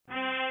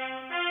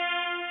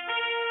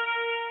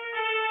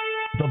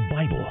the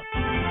Bible,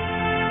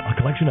 a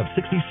collection of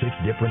 66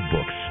 different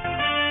books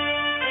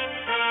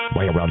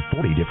by around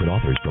 40 different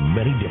authors from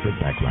many different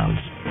backgrounds.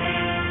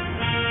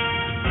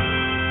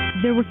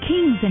 There were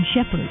kings and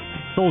shepherds,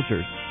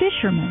 soldiers,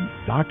 fishermen,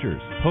 doctors,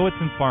 poets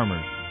and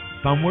farmers.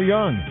 Some were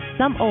young,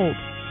 some old,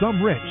 some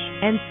rich,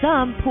 and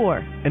some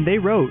poor. And they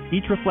wrote,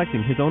 each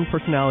reflecting his own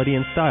personality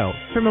and style,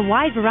 from a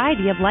wide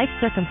variety of life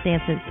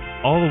circumstances,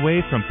 all the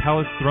way from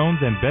palace thrones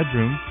and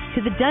bedrooms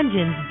to the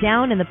dungeons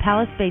down in the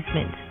palace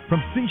basement, from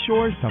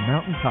seashores to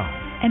mountain tops,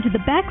 and to the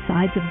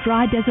backsides of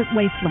dry desert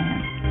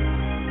wastelands.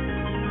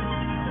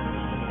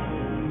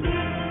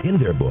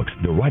 In their books,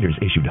 the writers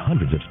issued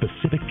hundreds of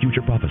specific future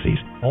prophecies,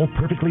 all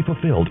perfectly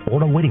fulfilled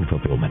or awaiting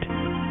fulfillment.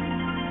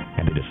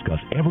 And they discuss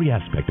every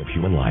aspect of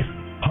human life,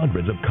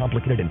 hundreds of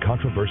complicated and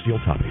controversial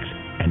topics.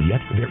 And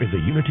yet, there is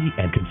a unity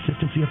and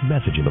consistency of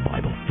message in the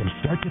Bible, from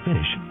start to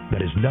finish,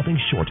 that is nothing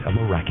short of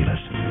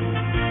miraculous.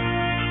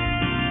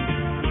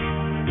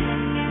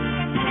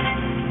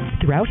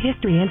 Throughout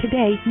history and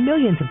today,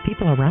 millions of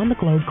people around the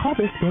globe call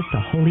this book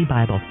the Holy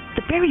Bible,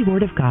 the very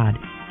Word of God.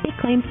 It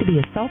claims to be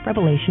a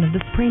self-revelation of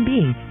the Supreme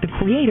Being, the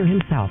Creator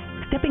Himself,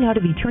 stepping out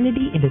of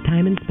eternity into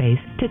time and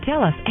space to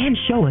tell us and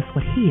show us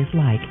what He is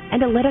like,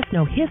 and to let us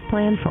know His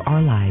plan for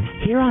our lives,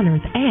 here on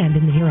earth and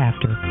in the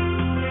hereafter.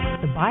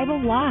 The Bible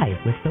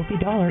Live with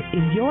Sophie Dollar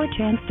is your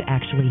chance to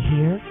actually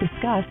hear,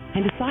 discuss,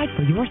 and decide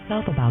for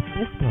yourself about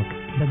this book,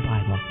 the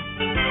Bible.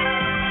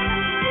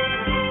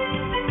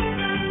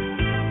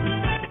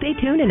 Stay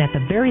tuned, and at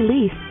the very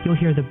least, you'll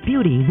hear the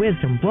beauty,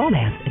 wisdom,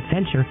 romance,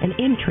 adventure, and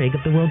intrigue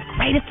of the world's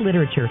greatest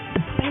literature,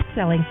 the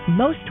best-selling,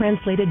 most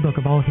translated book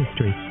of all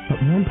history.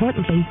 But more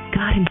importantly,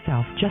 God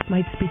Himself just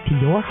might speak to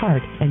your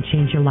heart and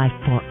change your life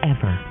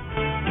forever.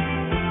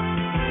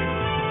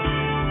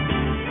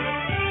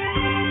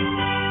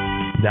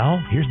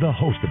 Now, here's the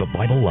host of the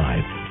Bible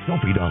Live,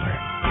 Sophie Dollar.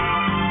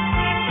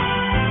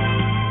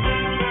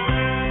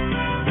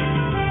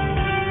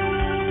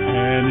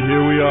 And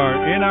here we are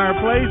in our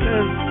place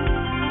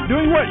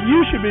doing what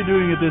you should be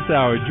doing at this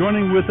hour,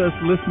 joining with us,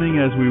 listening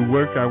as we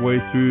work our way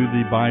through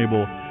the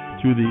Bible,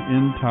 through the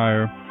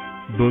entire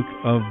book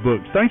of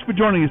books. Thanks for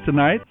joining us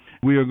tonight.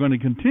 We are going to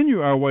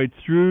continue our way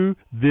through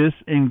this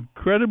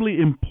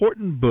incredibly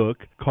important book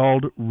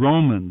called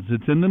Romans.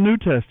 It's in the New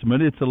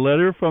Testament. It's a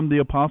letter from the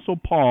Apostle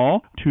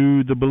Paul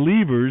to the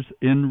believers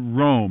in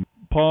Rome.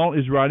 Paul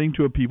is writing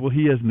to a people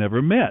he has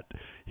never met.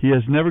 He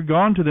has never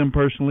gone to them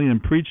personally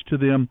and preached to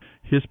them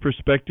his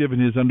perspective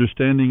and his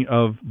understanding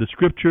of the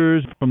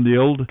Scriptures from the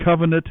Old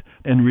Covenant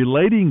and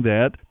relating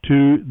that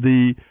to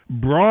the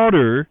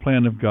broader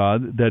plan of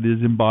God that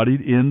is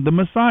embodied in the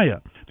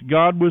Messiah.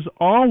 God was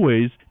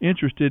always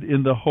interested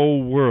in the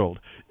whole world.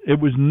 It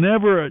was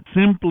never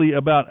simply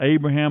about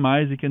Abraham,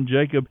 Isaac, and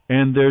Jacob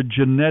and their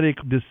genetic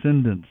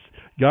descendants.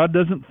 God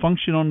doesn't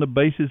function on the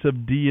basis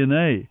of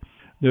DNA.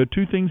 There are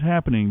two things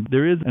happening.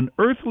 There is an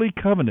earthly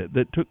covenant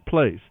that took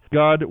place.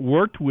 God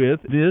worked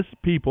with this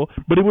people,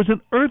 but it was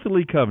an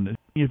earthly covenant.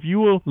 If you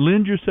will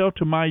lend yourself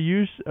to my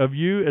use of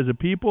you as a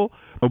people,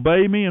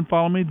 obey me and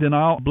follow me, then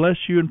I'll bless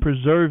you and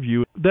preserve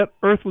you. That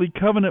earthly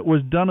covenant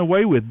was done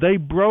away with. They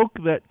broke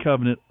that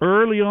covenant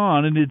early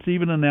on, and it's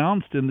even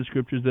announced in the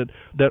Scriptures that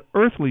that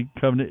earthly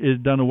covenant is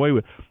done away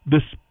with.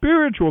 The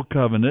spiritual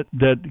covenant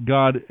that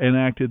God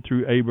enacted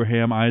through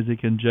Abraham, Isaac,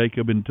 and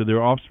Jacob and to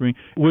their offspring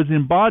was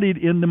embodied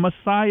in the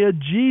Messiah,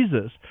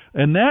 Jesus.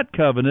 And that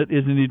covenant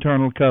is an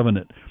eternal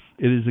covenant.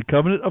 It is a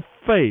covenant of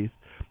faith.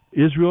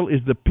 Israel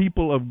is the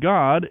people of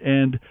God,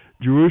 and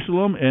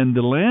Jerusalem and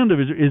the land of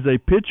Israel is a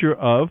picture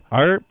of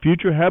our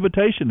future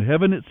habitation,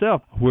 heaven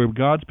itself, where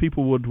God's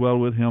people will dwell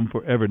with Him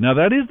forever. Now,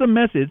 that is the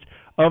message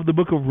of the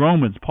book of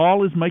Romans.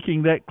 Paul is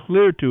making that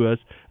clear to us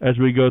as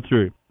we go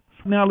through.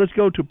 Now, let's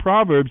go to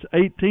Proverbs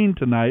 18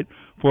 tonight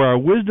for our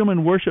Wisdom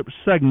and Worship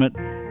segment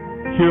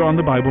here on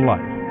the Bible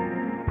Life.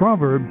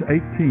 Proverbs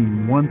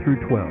 18, 1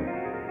 through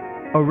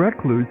 12. A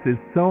recluse is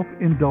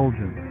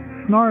self-indulgent,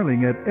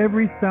 snarling at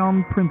every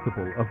sound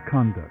principle of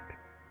conduct.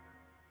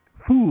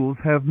 Fools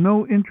have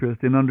no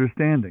interest in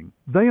understanding.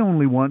 They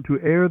only want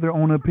to air their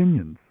own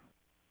opinions.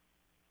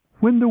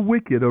 When the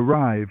wicked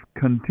arrive,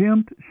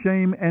 contempt,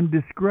 shame, and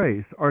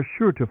disgrace are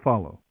sure to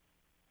follow.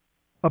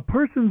 A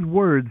person's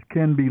words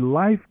can be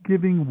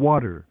life-giving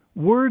water.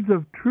 Words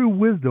of true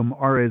wisdom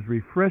are as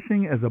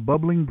refreshing as a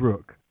bubbling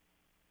brook.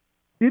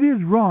 It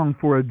is wrong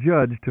for a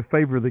judge to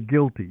favor the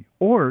guilty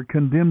or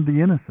condemn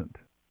the innocent.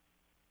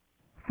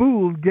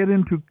 Fools get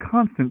into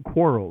constant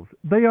quarrels.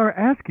 They are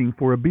asking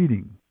for a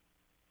beating.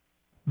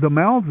 The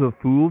mouths of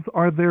fools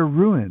are their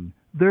ruin.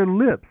 Their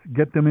lips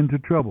get them into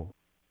trouble.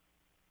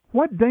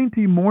 What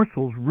dainty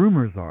morsels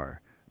rumors are,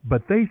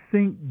 but they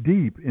sink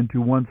deep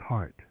into one's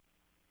heart.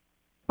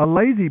 A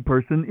lazy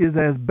person is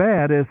as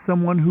bad as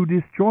someone who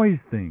destroys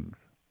things.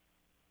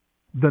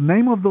 The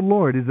name of the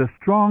Lord is a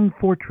strong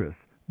fortress.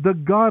 The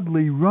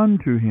godly run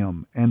to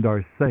Him and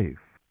are safe.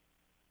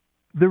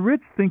 The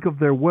rich think of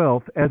their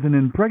wealth as an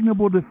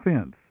impregnable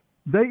defense.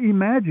 They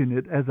imagine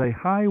it as a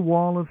high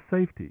wall of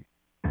safety.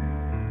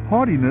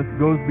 Haughtiness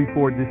goes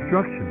before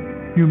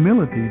destruction.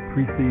 Humility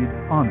precedes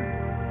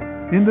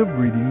honor. End of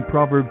reading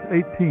Proverbs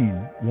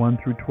 18, 1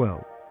 through 12.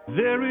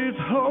 There is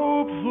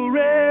hope for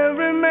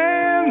every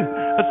man,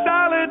 a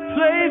solid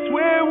place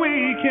where we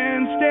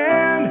can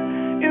stand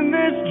in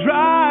this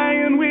dry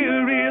and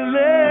weary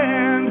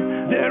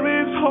land. There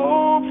is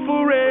hope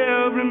for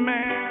every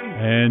man.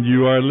 And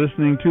you are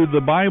listening to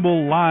the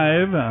Bible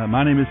Live.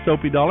 My name is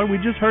Soapy Dollar.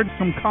 We just heard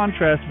some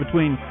contrast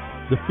between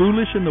the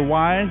foolish and the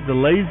wise, the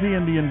lazy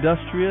and the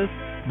industrious,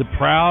 the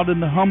proud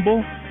and the humble,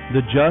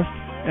 the just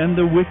and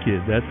the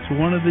wicked. That's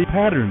one of the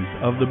patterns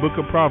of the book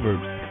of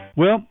Proverbs.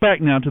 Well,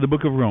 back now to the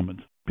book of Romans.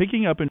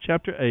 Picking up in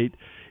chapter 8,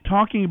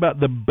 talking about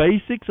the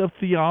basics of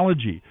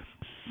theology,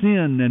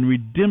 sin and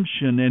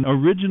redemption and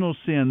original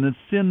sin, the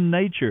sin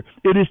nature.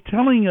 It is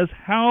telling us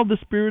how the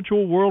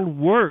spiritual world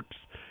works,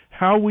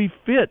 how we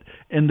fit,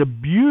 and the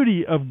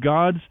beauty of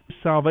God's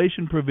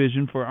salvation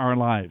provision for our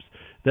lives.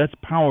 That's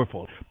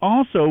powerful.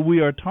 Also,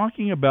 we are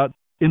talking about,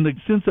 in the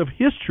sense of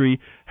history,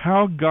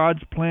 how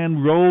God's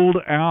plan rolled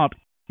out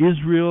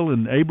Israel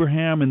and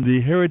Abraham and the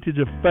heritage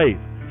of faith.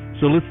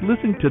 So let's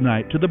listen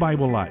tonight to the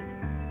Bible Live.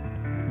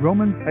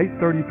 Romans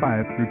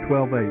 8:35 through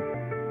 12:8.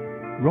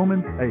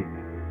 Romans 8.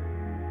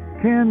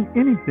 Can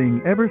anything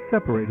ever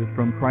separate us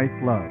from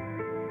Christ's love?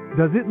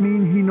 Does it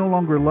mean He no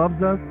longer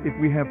loves us if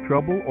we have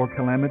trouble or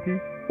calamity,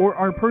 or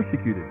are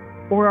persecuted,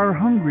 or are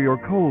hungry or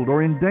cold,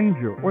 or in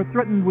danger, or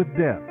threatened with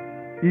death?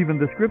 Even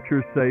the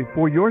Scriptures say,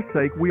 "For your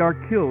sake we are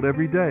killed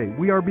every day.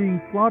 We are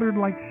being slaughtered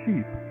like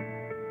sheep."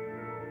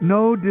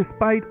 No,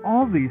 despite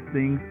all these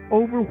things,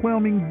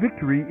 overwhelming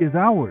victory is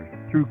ours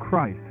through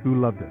Christ who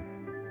loved us.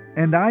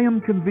 And I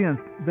am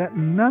convinced that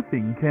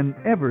nothing can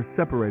ever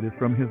separate us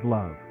from His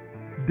love.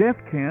 Death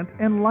can't,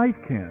 and life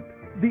can't.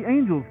 The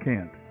angels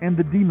can't, and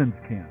the demons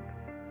can't.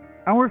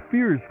 Our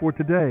fears for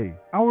today,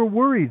 our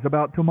worries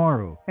about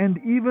tomorrow, and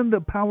even the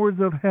powers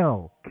of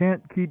hell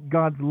can't keep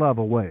God's love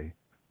away.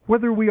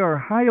 Whether we are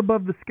high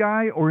above the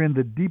sky or in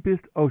the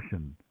deepest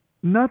ocean,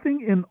 nothing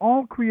in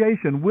all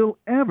creation will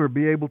ever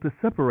be able to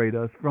separate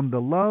us from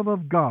the love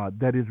of God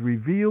that is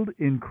revealed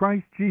in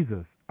Christ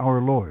Jesus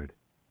our Lord.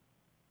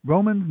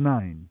 Romans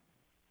 9.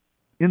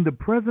 In the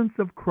presence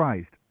of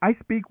Christ, I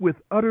speak with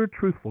utter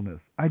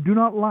truthfulness. I do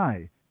not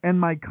lie, and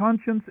my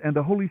conscience and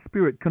the Holy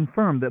Spirit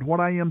confirm that what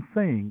I am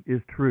saying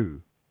is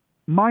true.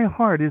 My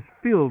heart is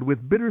filled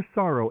with bitter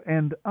sorrow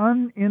and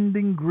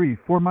unending grief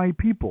for my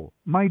people,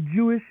 my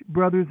Jewish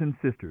brothers and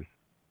sisters.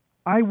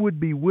 I would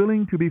be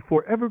willing to be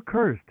forever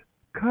cursed,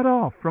 cut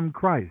off from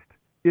Christ,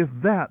 if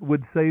that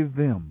would save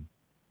them.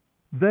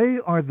 They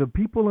are the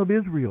people of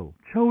Israel,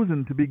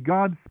 chosen to be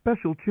God's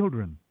special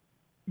children.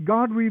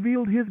 God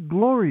revealed His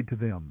glory to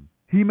them.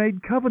 He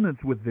made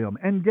covenants with them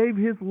and gave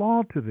His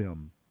law to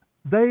them.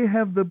 They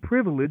have the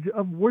privilege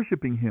of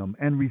worshiping Him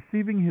and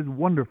receiving His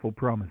wonderful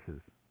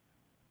promises.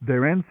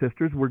 Their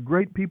ancestors were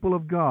great people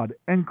of God,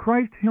 and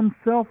Christ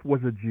Himself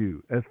was a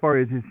Jew, as far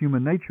as His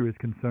human nature is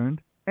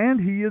concerned.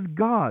 And He is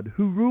God,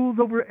 who rules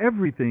over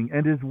everything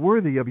and is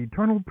worthy of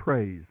eternal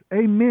praise.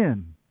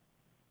 Amen.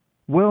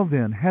 Well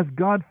then, has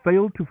God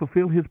failed to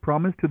fulfill His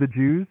promise to the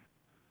Jews?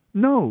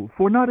 No,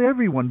 for not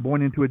everyone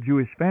born into a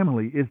Jewish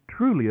family is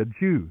truly a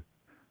Jew.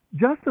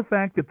 Just the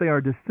fact that they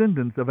are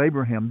descendants of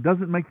Abraham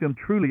doesn't make them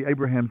truly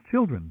Abraham's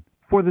children.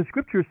 For the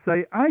Scriptures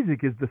say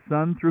Isaac is the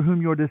son through whom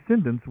your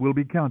descendants will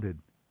be counted,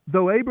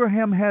 though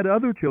Abraham had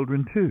other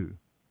children too.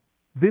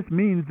 This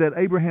means that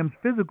Abraham's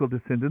physical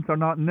descendants are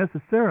not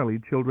necessarily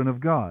children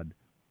of God.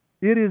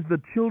 It is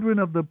the children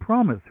of the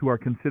promise who are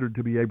considered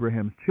to be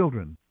Abraham's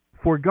children.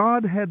 For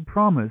God had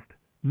promised,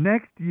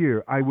 "Next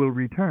year I will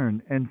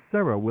return, and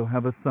Sarah will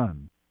have a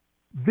son."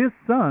 This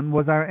son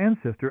was our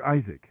ancestor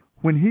Isaac.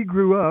 When he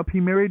grew up,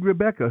 he married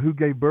Rebekah, who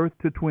gave birth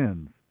to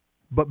twins.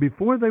 But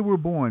before they were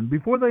born,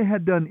 before they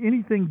had done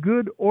anything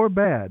good or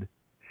bad,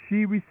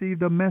 she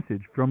received a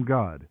message from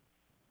God.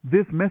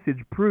 This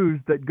message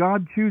proves that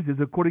God chooses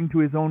according to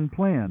His own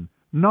plan,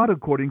 not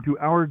according to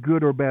our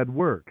good or bad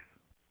works.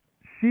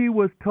 She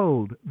was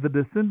told, "The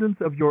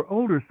descendants of your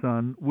older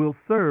son will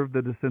serve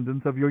the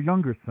descendants of your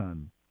younger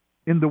son."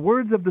 In the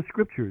words of the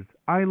Scriptures,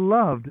 I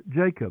loved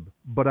Jacob,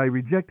 but I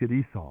rejected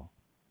Esau.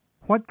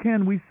 What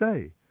can we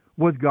say?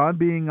 Was God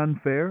being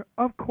unfair?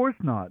 Of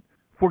course not.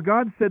 For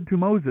God said to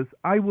Moses,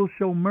 "I will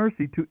show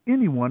mercy to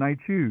anyone I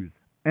choose,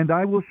 and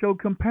I will show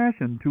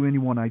compassion to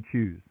anyone I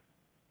choose."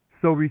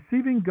 So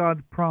receiving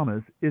God's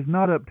promise is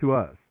not up to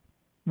us.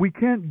 We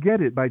can't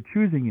get it by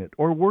choosing it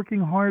or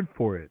working hard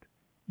for it.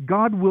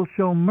 God will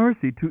show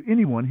mercy to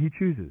anyone He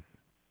chooses.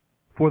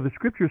 For the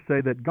Scriptures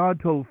say that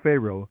God told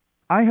Pharaoh,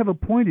 "I have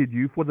appointed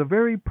you for the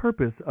very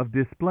purpose of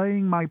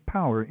displaying my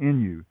power in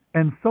you,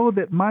 and so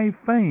that my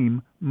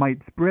fame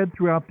might spread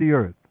throughout the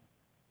earth."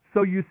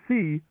 So you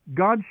see,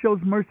 God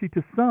shows mercy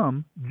to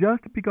some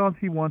just because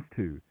He wants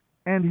to,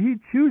 and He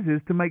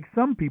chooses to make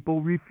some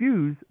people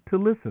refuse to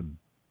listen.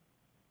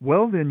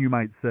 Well then, you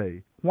might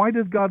say, why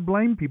does God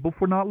blame people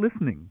for not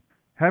listening?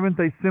 Haven't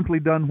they simply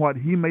done what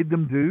He made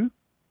them do?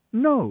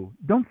 No,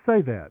 don't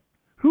say that.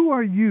 Who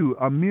are you,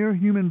 a mere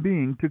human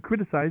being, to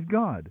criticize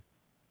God?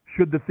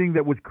 Should the thing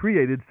that was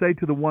created say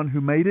to the one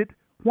who made it,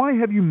 "Why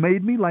have you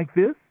made me like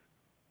this?"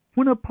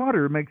 When a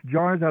potter makes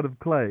jars out of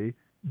clay,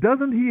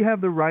 doesn't he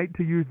have the right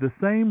to use the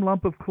same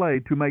lump of clay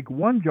to make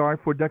one jar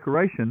for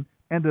decoration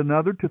and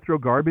another to throw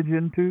garbage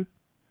into?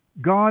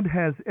 God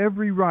has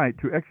every right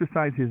to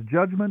exercise His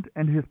judgment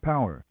and His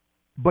power,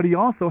 but He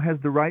also has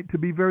the right to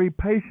be very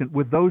patient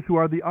with those who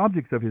are the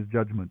objects of His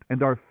judgment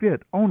and are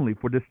fit only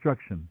for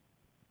destruction.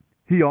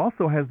 He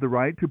also has the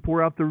right to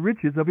pour out the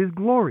riches of His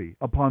glory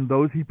upon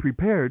those He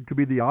prepared to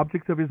be the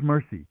objects of His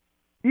mercy,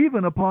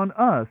 even upon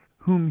us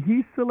whom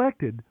He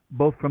selected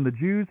both from the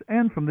Jews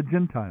and from the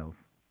Gentiles.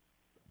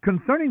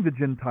 Concerning the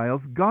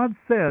Gentiles, God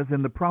says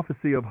in the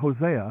prophecy of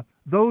Hosea,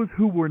 "Those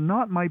who were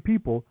not my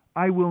people,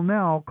 I will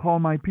now call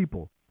my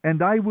people,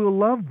 and I will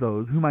love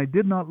those whom I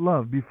did not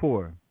love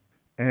before."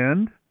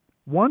 And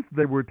once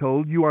they were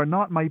told, "You are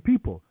not my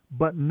people,"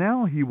 but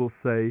now He will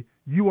say,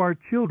 "You are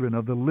children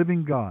of the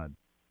living God."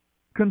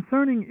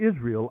 Concerning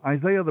Israel,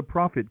 Isaiah the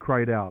prophet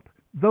cried out,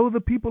 "Though the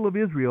people of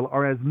Israel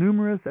are as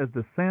numerous as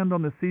the sand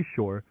on the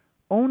seashore,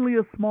 only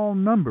a small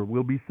number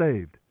will be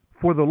saved.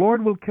 For the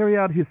Lord will carry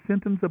out His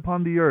sentence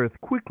upon the earth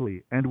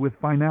quickly and with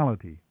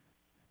finality."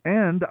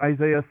 And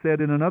Isaiah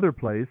said in another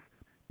place,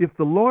 "If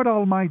the Lord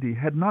Almighty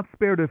had not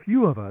spared a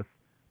few of us,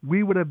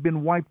 we would have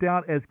been wiped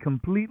out as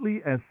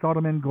completely as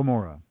Sodom and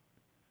Gomorrah."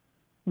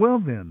 Well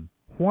then,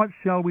 what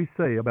shall we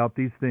say about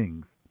these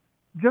things?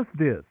 Just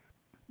this: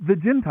 the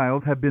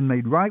Gentiles have been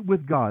made right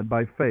with God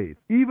by faith,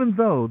 even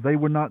though they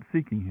were not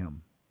seeking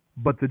Him.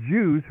 But the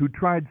Jews, who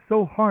tried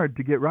so hard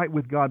to get right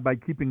with God by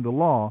keeping the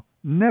law,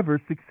 never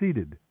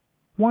succeeded.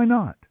 Why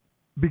not?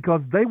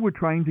 Because they were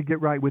trying to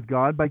get right with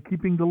God by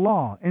keeping the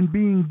law and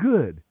being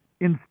good,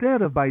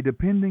 instead of by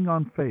depending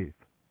on faith.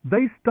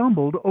 They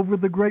stumbled over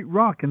the great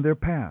rock in their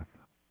path.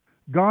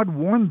 God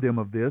warned them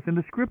of this in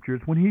the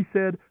Scriptures when He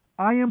said,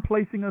 "I am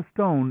placing a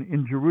stone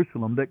in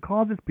Jerusalem that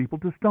causes people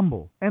to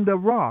stumble, and a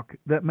rock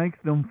that makes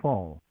them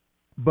fall.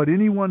 But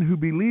anyone who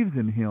believes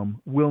in Him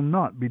will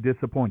not be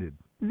disappointed."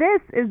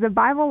 This is the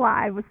Bible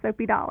Live with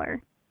Soapy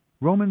Dollar.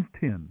 Romans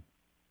 10.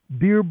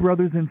 Dear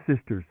brothers and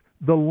sisters,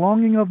 the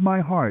longing of my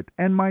heart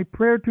and my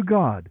prayer to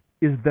God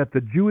is that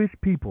the Jewish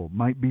people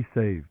might be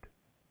saved.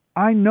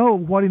 I know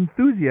what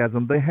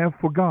enthusiasm they have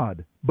for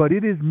God, but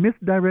it is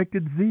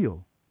misdirected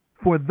zeal.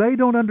 For they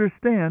don't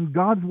understand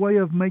God's way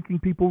of making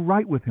people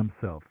right with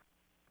Himself.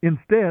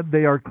 Instead,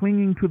 they are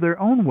clinging to their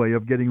own way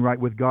of getting right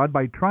with God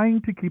by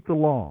trying to keep the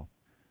law.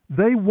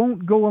 They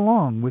won't go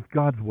along with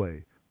God's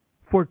way.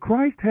 For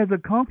Christ has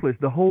accomplished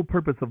the whole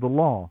purpose of the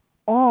law.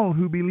 All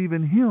who believe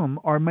in Him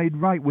are made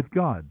right with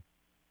God.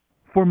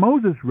 For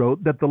Moses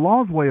wrote that the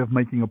law's way of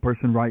making a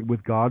person right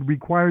with God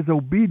requires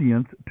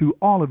obedience to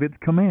all of its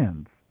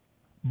commands.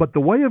 But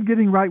the way of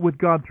getting right with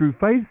God through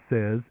faith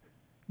says,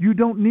 you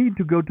don't need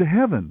to go to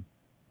heaven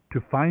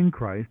to find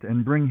Christ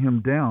and bring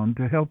Him down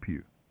to help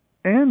you.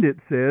 And it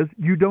says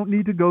you don't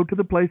need to go to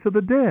the place of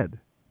the dead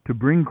to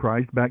bring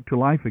Christ back to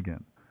life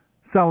again.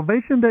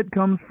 Salvation that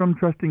comes from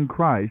trusting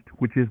Christ,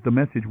 which is the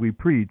message we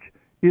preach,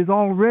 is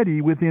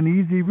already within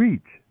easy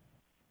reach.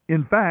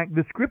 In fact,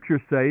 the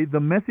Scriptures say the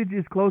message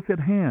is close at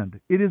hand.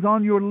 It is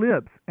on your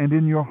lips and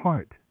in your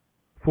heart.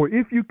 For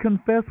if you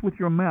confess with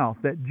your mouth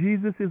that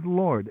Jesus is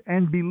Lord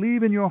and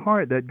believe in your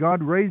heart that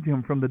God raised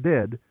Him from the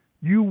dead,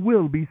 you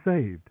will be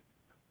saved.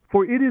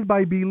 For it is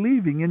by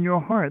believing in your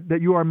heart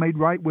that you are made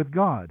right with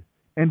God,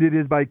 and it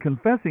is by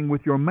confessing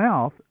with your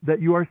mouth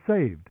that you are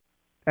saved.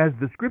 As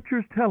the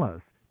Scriptures tell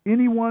us,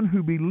 anyone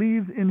who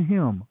believes in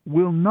Him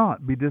will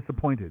not be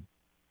disappointed.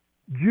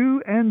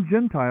 Jew and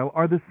Gentile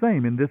are the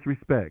same in this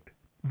respect.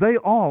 They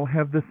all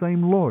have the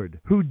same Lord,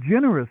 who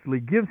generously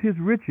gives His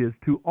riches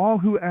to all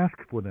who ask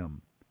for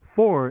them.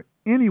 For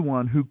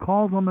anyone who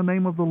calls on the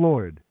name of the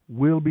Lord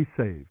will be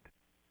saved.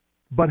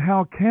 But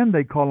how can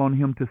they call on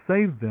Him to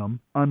save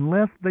them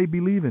unless they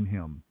believe in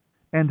Him?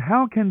 And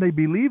how can they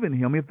believe in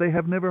Him if they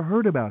have never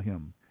heard about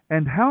Him?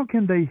 And how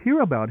can they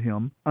hear about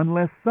Him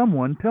unless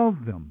someone tells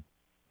them?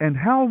 And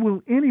how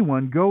will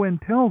anyone go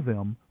and tell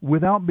them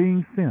without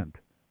being sent?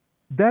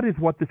 That is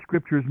what the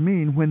Scriptures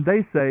mean when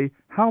they say,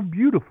 "How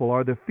beautiful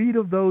are the feet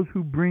of those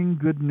who bring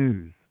good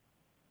news."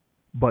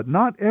 But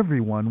not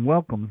everyone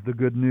welcomes the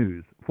good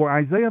news. For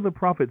Isaiah the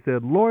prophet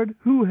said, "Lord,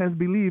 who has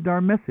believed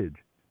our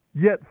message?"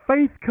 Yet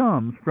faith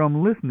comes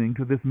from listening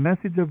to this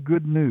message of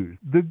good news,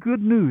 the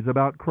good news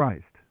about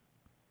Christ.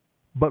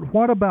 But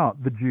what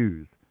about the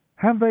Jews?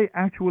 Have they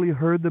actually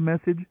heard the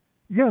message?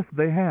 Yes,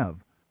 they have.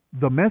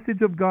 The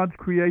message of God's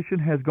creation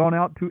has gone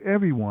out to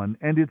everyone,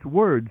 and its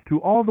words to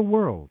all the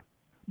world.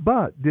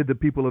 But did the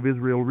people of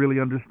Israel really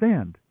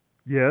understand?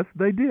 Yes,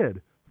 they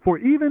did. For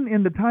even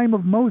in the time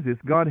of Moses,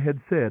 God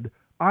had said,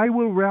 "I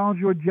will rouse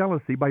your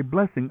jealousy by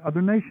blessing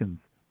other nations.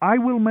 I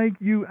will make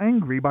you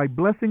angry by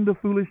blessing the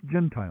foolish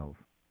Gentiles."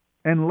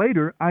 And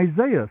later,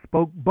 Isaiah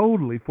spoke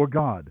boldly for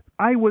God.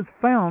 "I was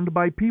found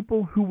by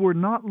people who were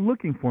not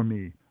looking for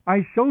me.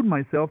 I showed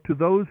myself to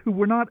those who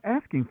were not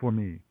asking for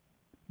me."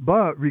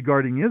 But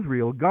regarding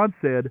Israel, God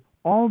said,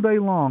 "All day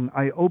long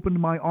I opened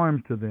my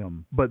arms to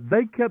them, but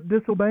they kept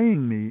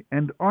disobeying me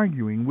and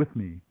arguing with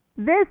me."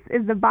 This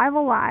is the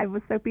Bible Live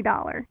with Soapy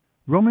Dollar.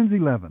 Romans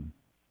 11.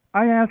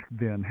 I ask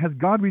then, has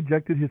God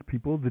rejected his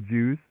people, the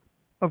Jews?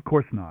 Of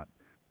course not.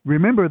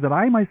 Remember that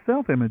I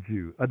myself am a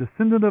Jew, a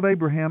descendant of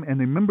Abraham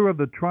and a member of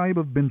the tribe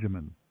of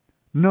Benjamin.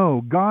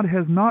 No, God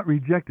has not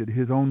rejected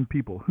his own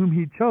people, whom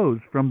he chose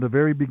from the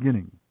very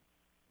beginning.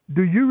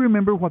 Do you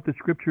remember what the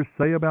scriptures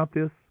say about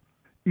this?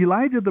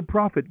 Elijah the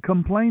prophet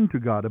complained to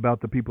God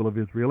about the people of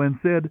Israel and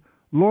said,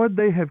 Lord,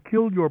 they have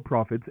killed your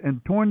prophets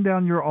and torn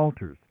down your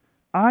altars.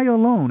 I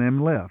alone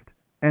am left,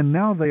 and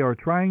now they are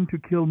trying to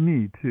kill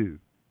me too.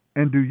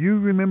 And do you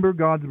remember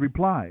God's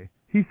reply?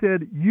 He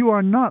said, You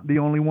are not the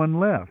only one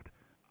left.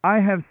 I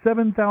have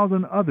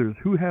 7,000 others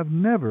who have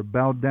never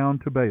bowed down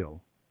to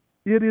Baal.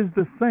 It is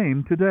the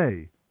same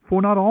today,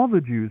 for not all the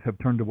Jews have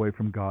turned away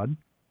from God.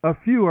 A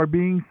few are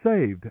being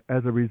saved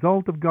as a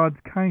result of God's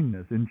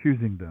kindness in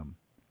choosing them.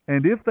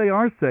 And if they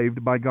are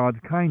saved by God's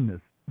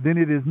kindness, then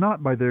it is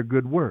not by their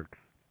good works.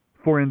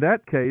 For in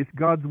that case,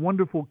 God's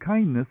wonderful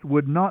kindness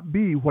would not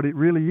be what it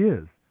really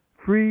is,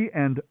 free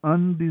and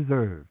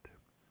undeserved.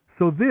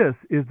 So this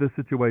is the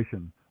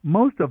situation.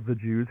 Most of the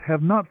Jews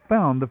have not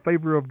found the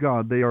favor of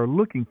God they are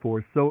looking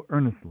for so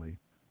earnestly.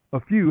 A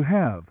few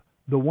have,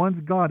 the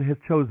ones God has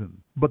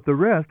chosen, but the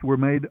rest were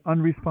made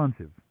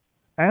unresponsive.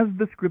 As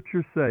the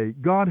scriptures say,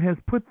 God has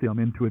put them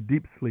into a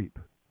deep sleep.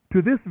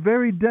 To this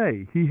very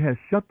day he has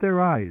shut their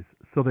eyes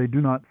so they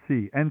do not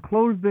see, and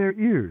closed their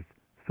ears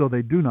so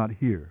they do not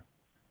hear.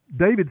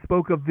 David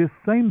spoke of this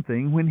same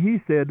thing when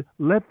he said,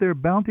 Let their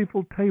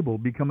bountiful table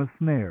become a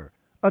snare,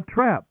 a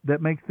trap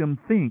that makes them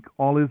think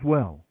all is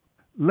well.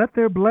 Let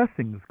their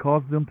blessings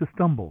cause them to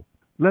stumble.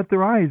 Let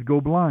their eyes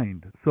go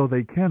blind, so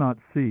they cannot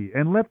see,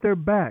 and let their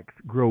backs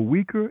grow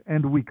weaker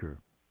and weaker.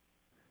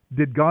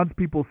 Did God's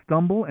people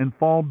stumble and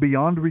fall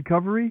beyond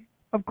recovery?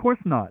 Of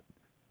course not.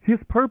 His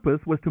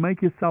purpose was to make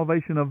his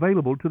salvation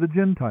available to the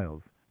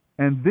Gentiles,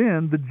 and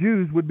then the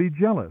Jews would be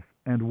jealous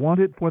and want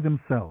it for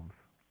themselves.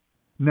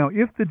 Now,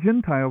 if the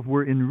Gentiles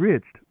were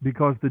enriched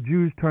because the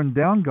Jews turned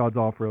down God's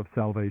offer of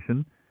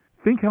salvation,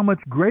 think how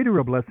much greater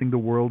a blessing the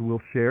world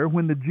will share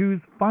when the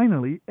Jews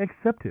finally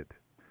accept it.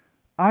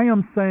 I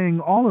am saying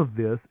all of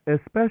this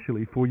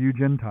especially for you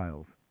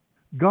Gentiles.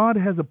 God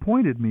has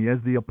appointed me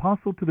as the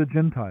apostle to the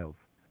Gentiles.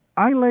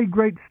 I lay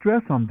great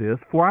stress on this,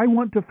 for I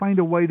want to find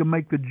a way to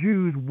make the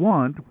Jews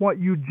want what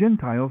you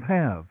Gentiles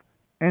have,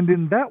 and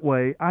in that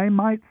way I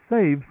might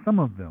save some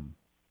of them.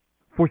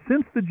 For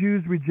since the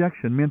Jews'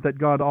 rejection meant that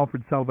God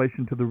offered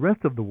salvation to the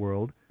rest of the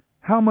world,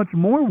 how much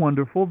more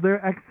wonderful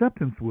their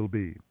acceptance will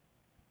be.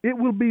 It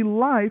will be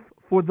life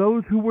for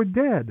those who were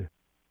dead.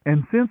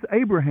 And since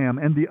Abraham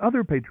and the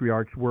other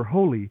patriarchs were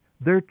holy,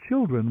 their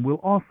children will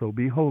also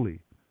be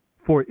holy.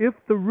 For if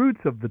the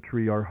roots of the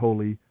tree are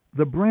holy,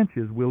 the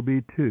branches will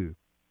be too.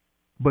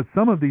 But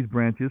some of these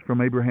branches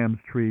from Abraham's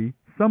tree,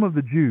 some of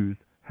the Jews,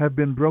 have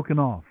been broken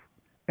off.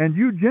 And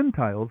you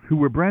Gentiles, who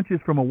were branches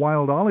from a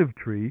wild olive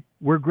tree,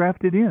 were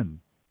grafted in.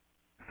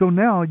 So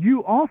now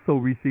you also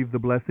receive the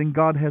blessing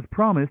God has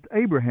promised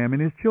Abraham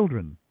and his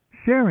children,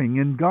 sharing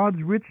in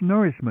God's rich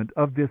nourishment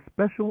of this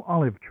special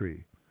olive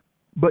tree.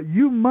 But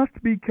you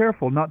must be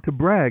careful not to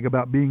brag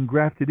about being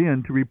grafted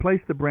in to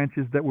replace the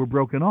branches that were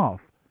broken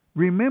off.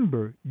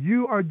 Remember,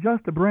 you are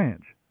just a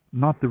branch,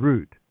 not the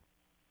root.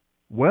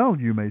 Well,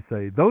 you may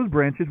say, those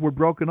branches were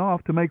broken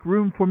off to make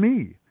room for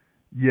me.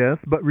 Yes,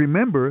 but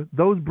remember,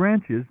 those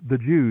branches, the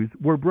Jews,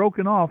 were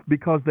broken off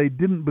because they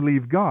didn't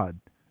believe God,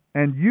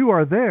 and you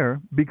are there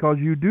because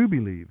you do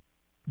believe.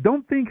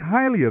 Don't think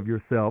highly of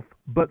yourself,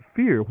 but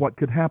fear what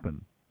could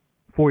happen.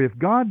 For if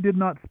God did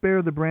not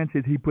spare the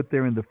branches he put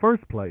there in the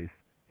first place,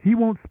 he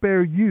won't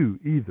spare you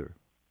either.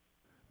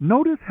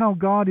 Notice how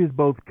God is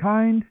both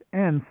kind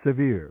and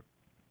severe.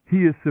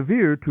 He is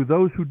severe to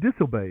those who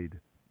disobeyed,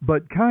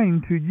 but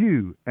kind to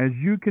you as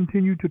you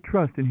continue to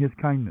trust in his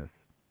kindness.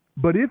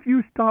 But if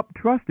you stop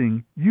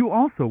trusting, you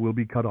also will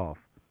be cut off.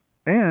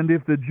 And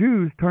if the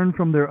Jews turn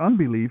from their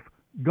unbelief,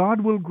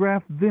 God will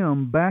graft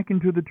them back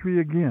into the tree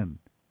again.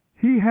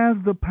 He has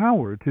the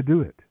power to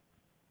do it.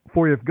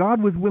 For if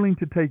God was willing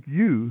to take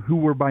you, who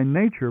were by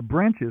nature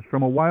branches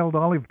from a wild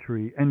olive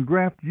tree, and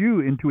graft you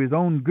into his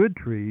own good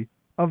tree,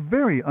 a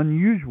very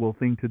unusual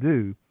thing to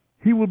do,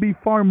 he will be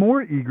far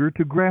more eager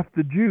to graft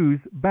the Jews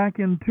back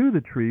into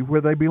the tree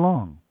where they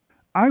belong.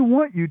 I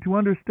want you to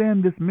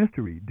understand this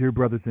mystery, dear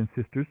brothers and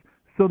sisters,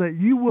 so that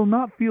you will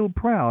not feel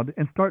proud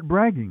and start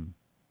bragging.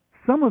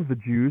 Some of the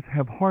Jews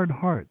have hard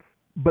hearts,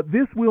 but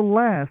this will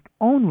last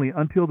only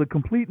until the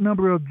complete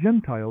number of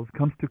Gentiles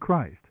comes to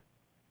Christ.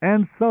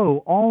 And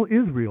so all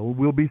Israel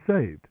will be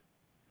saved.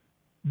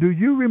 Do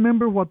you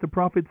remember what the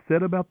prophet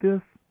said about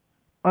this?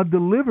 A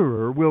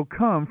deliverer will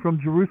come from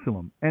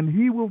Jerusalem, and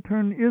he will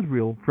turn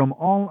Israel from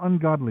all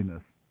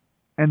ungodliness.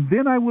 And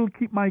then I will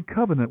keep my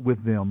covenant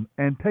with them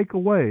and take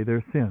away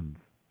their sins.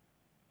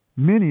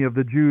 Many of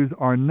the Jews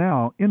are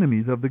now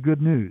enemies of the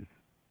good news.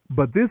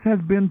 But this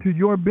has been to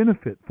your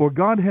benefit, for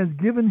God has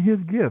given his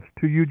gifts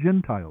to you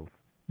Gentiles.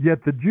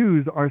 Yet the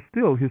Jews are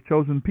still his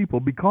chosen people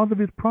because of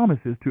his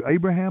promises to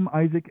Abraham,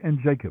 Isaac, and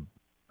Jacob.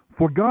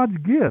 For God's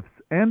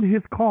gifts and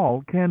his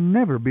call can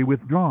never be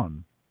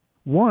withdrawn.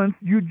 Once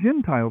you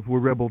Gentiles were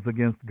rebels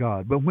against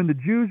God, but when the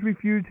Jews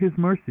refused His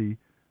mercy,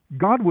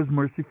 God was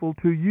merciful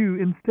to you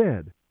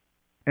instead.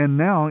 And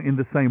now, in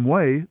the same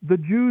way, the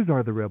Jews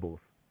are the rebels,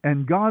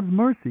 and God's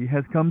mercy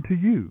has come to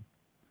you.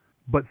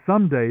 But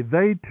someday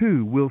they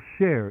too will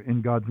share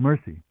in God's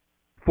mercy.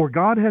 For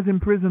God has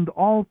imprisoned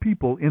all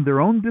people in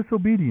their own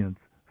disobedience,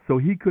 so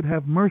He could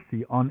have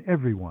mercy on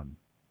everyone.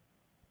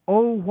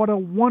 Oh, what a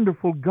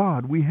wonderful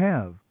God we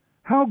have!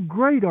 How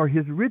great are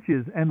His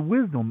riches and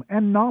wisdom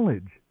and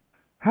knowledge!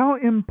 How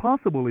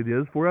impossible it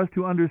is for us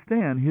to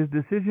understand His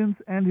decisions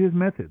and His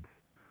methods.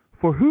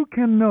 For who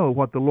can know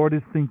what the Lord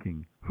is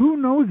thinking? Who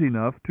knows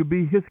enough to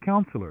be His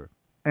counselor?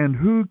 And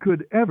who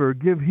could ever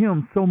give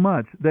Him so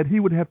much that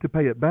He would have to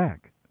pay it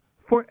back?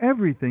 For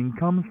everything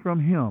comes from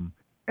Him.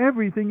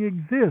 Everything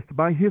exists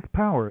by His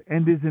power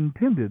and is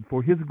intended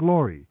for His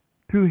glory.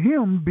 To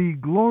Him be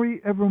glory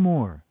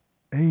evermore.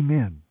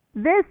 Amen.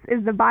 This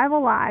is the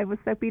Bible Live with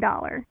Soapy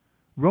Dollar.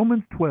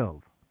 Romans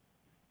 12.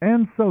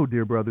 And so,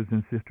 dear brothers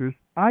and sisters,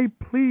 I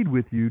plead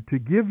with you to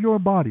give your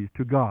bodies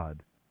to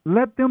God.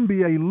 Let them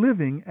be a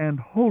living and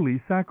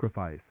holy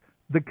sacrifice,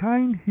 the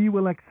kind He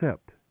will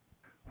accept.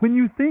 When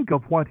you think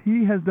of what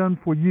He has done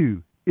for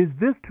you, is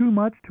this too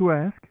much to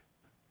ask?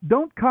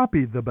 Don't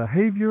copy the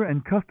behavior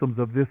and customs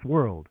of this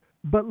world,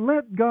 but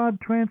let God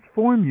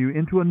transform you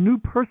into a new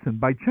person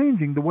by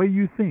changing the way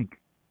you think.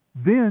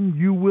 Then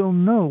you will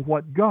know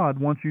what God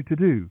wants you to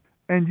do,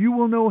 and you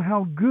will know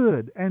how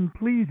good and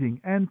pleasing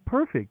and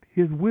perfect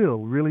His will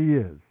really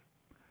is.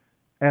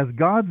 As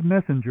God's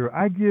messenger,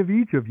 I give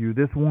each of you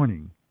this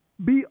warning.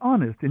 Be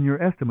honest in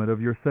your estimate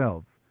of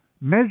yourselves,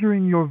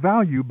 measuring your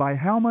value by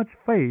how much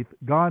faith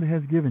God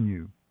has given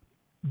you.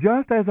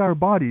 Just as our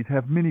bodies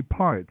have many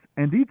parts,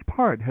 and each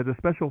part has a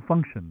special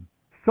function,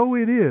 so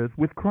it is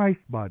with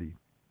Christ's body.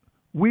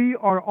 We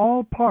are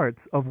all parts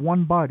of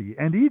one body,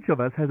 and each of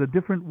us has a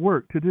different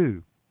work to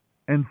do.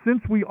 And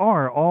since we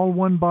are all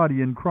one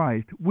body in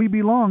Christ, we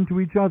belong to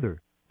each other,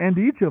 and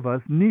each of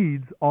us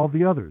needs all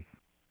the others.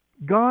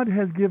 God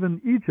has given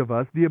each of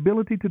us the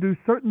ability to do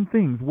certain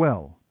things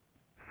well.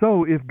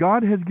 So if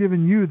God has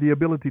given you the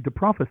ability to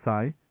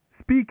prophesy,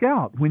 speak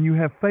out when you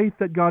have faith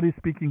that God is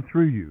speaking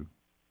through you.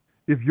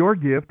 If your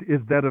gift is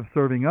that of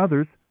serving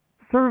others,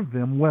 serve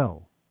them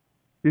well.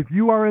 If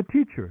you are a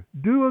teacher,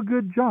 do a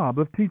good job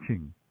of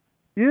teaching.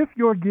 If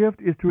your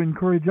gift is to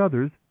encourage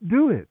others,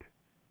 do it.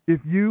 If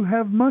you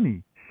have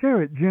money,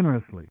 share it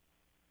generously.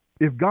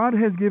 If God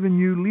has given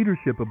you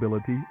leadership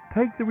ability,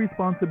 take the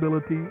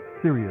responsibility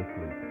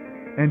seriously.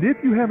 And if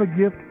you have a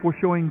gift for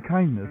showing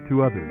kindness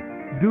to others,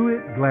 do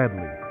it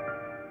gladly.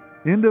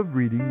 End of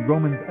reading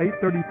Romans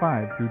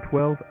 8:35 through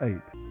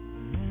 12:8.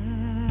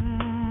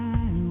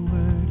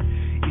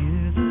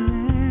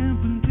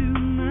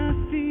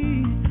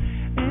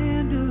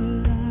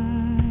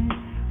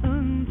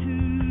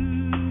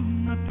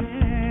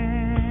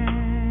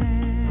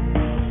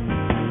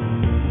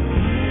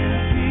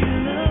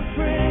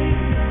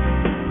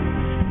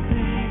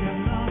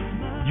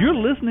 You're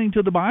listening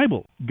to the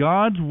Bible.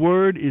 God's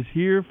Word is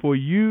here for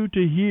you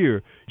to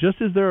hear.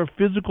 Just as there are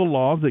physical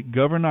laws that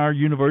govern our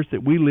universe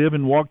that we live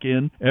and walk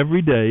in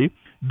every day,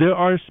 there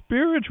are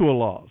spiritual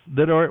laws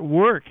that are at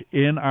work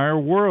in our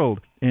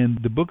world. And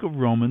the book of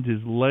Romans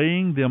is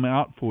laying them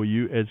out for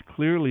you as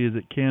clearly as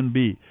it can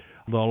be.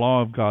 The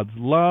law of God's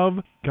love.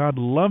 God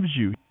loves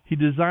you. He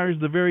desires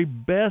the very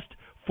best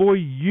for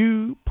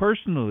you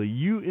personally,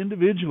 you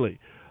individually.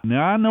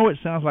 Now, I know it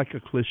sounds like a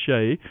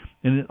cliche,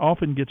 and it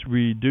often gets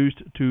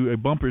reduced to a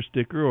bumper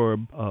sticker or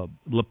a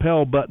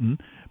lapel button,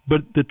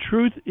 but the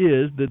truth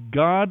is that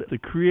God, the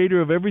creator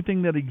of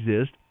everything that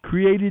exists,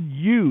 created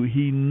you.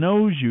 He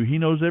knows you. He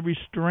knows every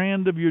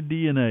strand of your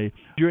DNA,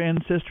 your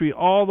ancestry,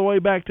 all the way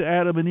back to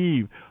Adam and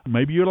Eve.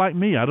 Maybe you're like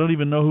me. I don't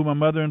even know who my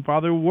mother and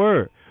father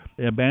were.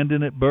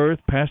 Abandoned at birth,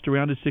 passed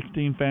around to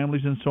 16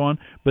 families and so on,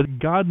 but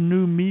God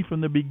knew me from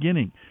the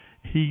beginning.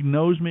 He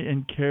knows me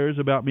and cares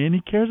about me, and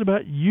He cares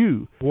about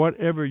you,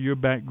 whatever your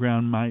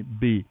background might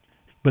be.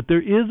 But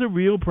there is a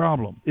real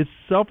problem. It's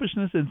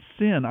selfishness and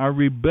sin, our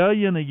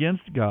rebellion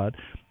against God.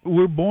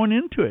 We're born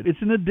into it.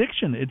 It's an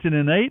addiction. It's an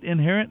innate,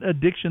 inherent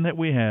addiction that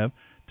we have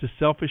to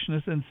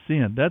selfishness and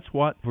sin. That's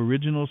what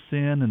original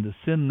sin and the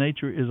sin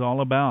nature is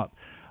all about.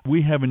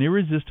 We have an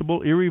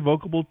irresistible,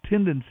 irrevocable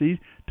tendency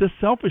to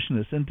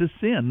selfishness and to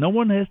sin. No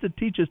one has to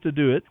teach us to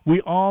do it. We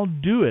all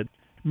do it.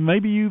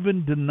 Maybe you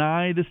even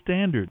deny the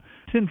standard.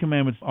 10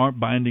 Commandments aren't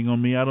binding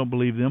on me. I don't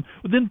believe them.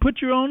 Well, then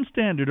put your own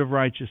standard of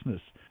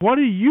righteousness. What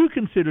do you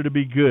consider to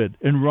be good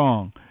and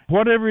wrong?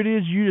 Whatever it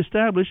is you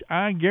establish,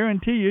 I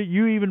guarantee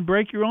you even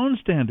break your own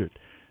standard.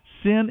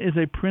 Sin is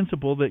a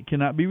principle that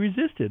cannot be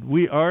resisted.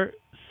 We are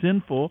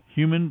sinful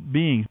human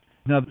beings.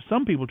 Now,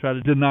 some people try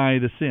to deny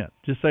the sin.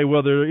 Just say,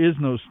 well, there is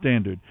no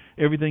standard.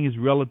 Everything is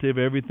relative.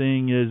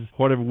 Everything is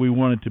whatever we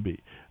want it to be.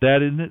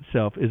 That in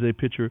itself is a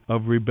picture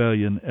of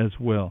rebellion as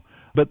well.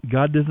 But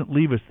God doesn't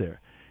leave us there.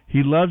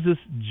 He loves us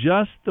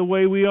just the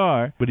way we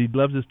are, but He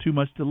loves us too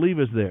much to leave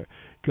us there.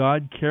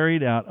 God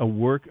carried out a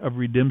work of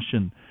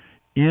redemption.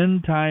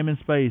 in time and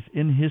space,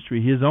 in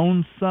history. His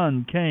own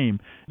Son came,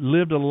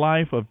 lived a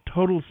life of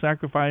total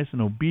sacrifice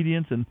and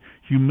obedience and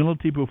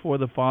humility before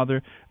the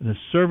Father, and a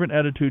servant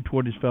attitude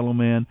toward his fellow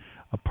man,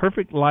 a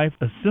perfect life,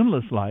 a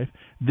sinless life.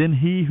 Then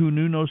he who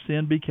knew no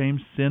sin became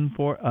sin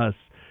for us.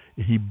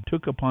 He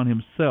took upon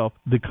himself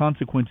the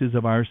consequences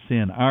of our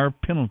sin, our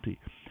penalty.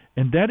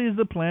 And that is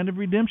the plan of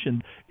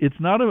redemption. It's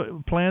not a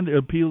plan that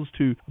appeals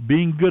to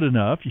being good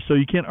enough, so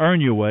you can't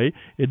earn your way.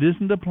 It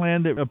isn't a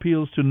plan that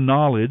appeals to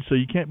knowledge, so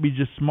you can't be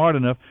just smart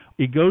enough.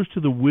 It goes to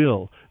the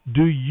will.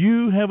 Do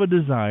you have a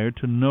desire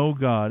to know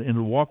God and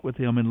to walk with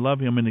Him and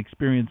love Him and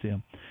experience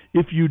Him?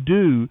 If you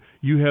do,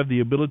 you have the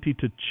ability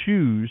to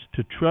choose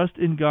to trust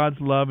in God's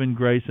love and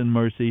grace and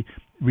mercy,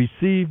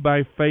 receive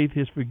by faith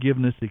His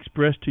forgiveness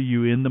expressed to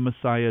you in the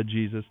Messiah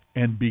Jesus,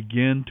 and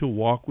begin to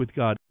walk with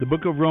God. The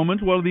book of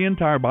Romans, well, the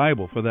entire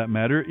Bible for that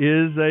matter,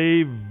 is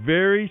a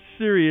very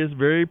serious,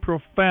 very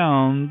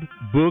profound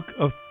book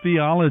of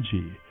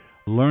theology,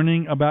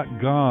 learning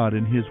about God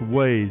and His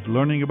ways,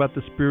 learning about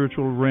the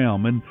spiritual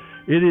realm. And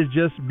it is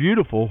just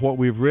beautiful what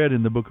we've read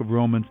in the book of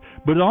Romans.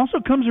 But it also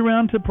comes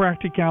around to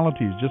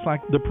practicalities, just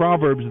like the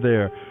Proverbs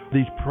there,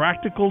 these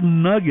practical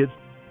nuggets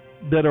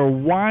that are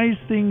wise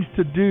things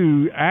to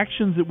do,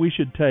 actions that we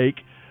should take,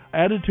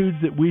 attitudes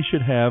that we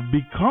should have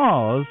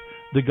because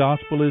the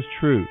gospel is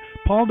true.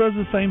 Paul does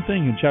the same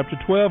thing. In chapter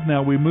 12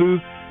 now we move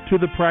to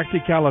the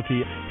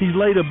practicality. He's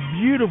laid a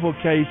beautiful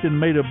case and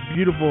made a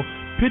beautiful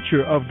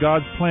picture of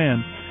God's plan.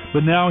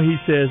 But now he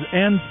says,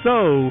 and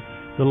so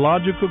the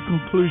logical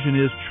conclusion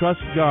is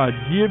trust God.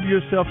 Give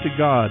yourself to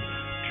God.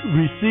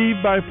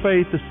 Receive by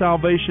faith the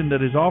salvation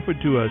that is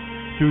offered to us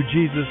through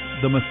Jesus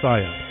the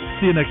Messiah.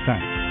 See you next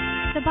time.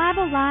 The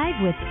Bible Live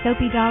with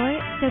Soapy Dollar.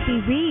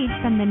 Soapy reads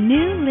from the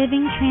New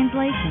Living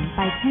Translation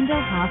by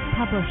Tyndale House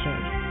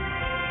Publishers.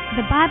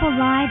 The Bible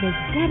Live is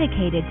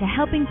dedicated to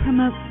helping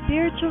promote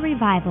spiritual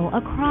revival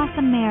across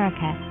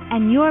America,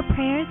 and your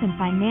prayers and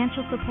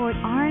financial support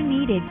are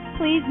needed.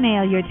 Please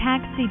mail your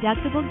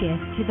tax-deductible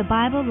gift to the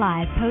Bible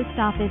Live Post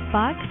Office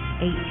Box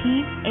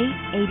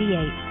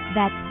 18888.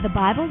 That's the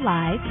Bible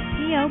Live,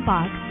 P.O.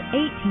 Box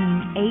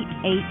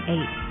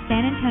 18888,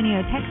 San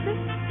Antonio, Texas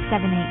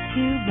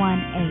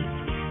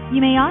 78218. You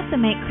may also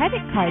make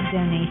credit card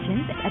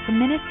donations at the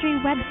ministry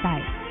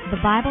website,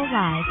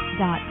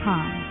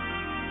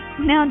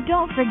 thebiblelive.com. Now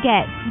don't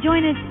forget,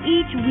 join us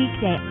each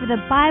weekday for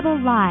the Bible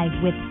Live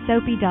with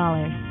Soapy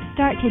Dollar.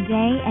 Start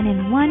today, and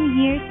in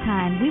 1 year's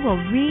time we will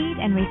read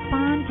and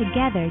respond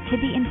together to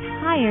the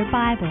entire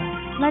Bible.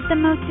 Let the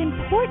most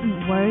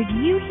important word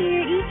you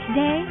hear each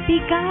day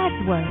be God's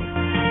Word.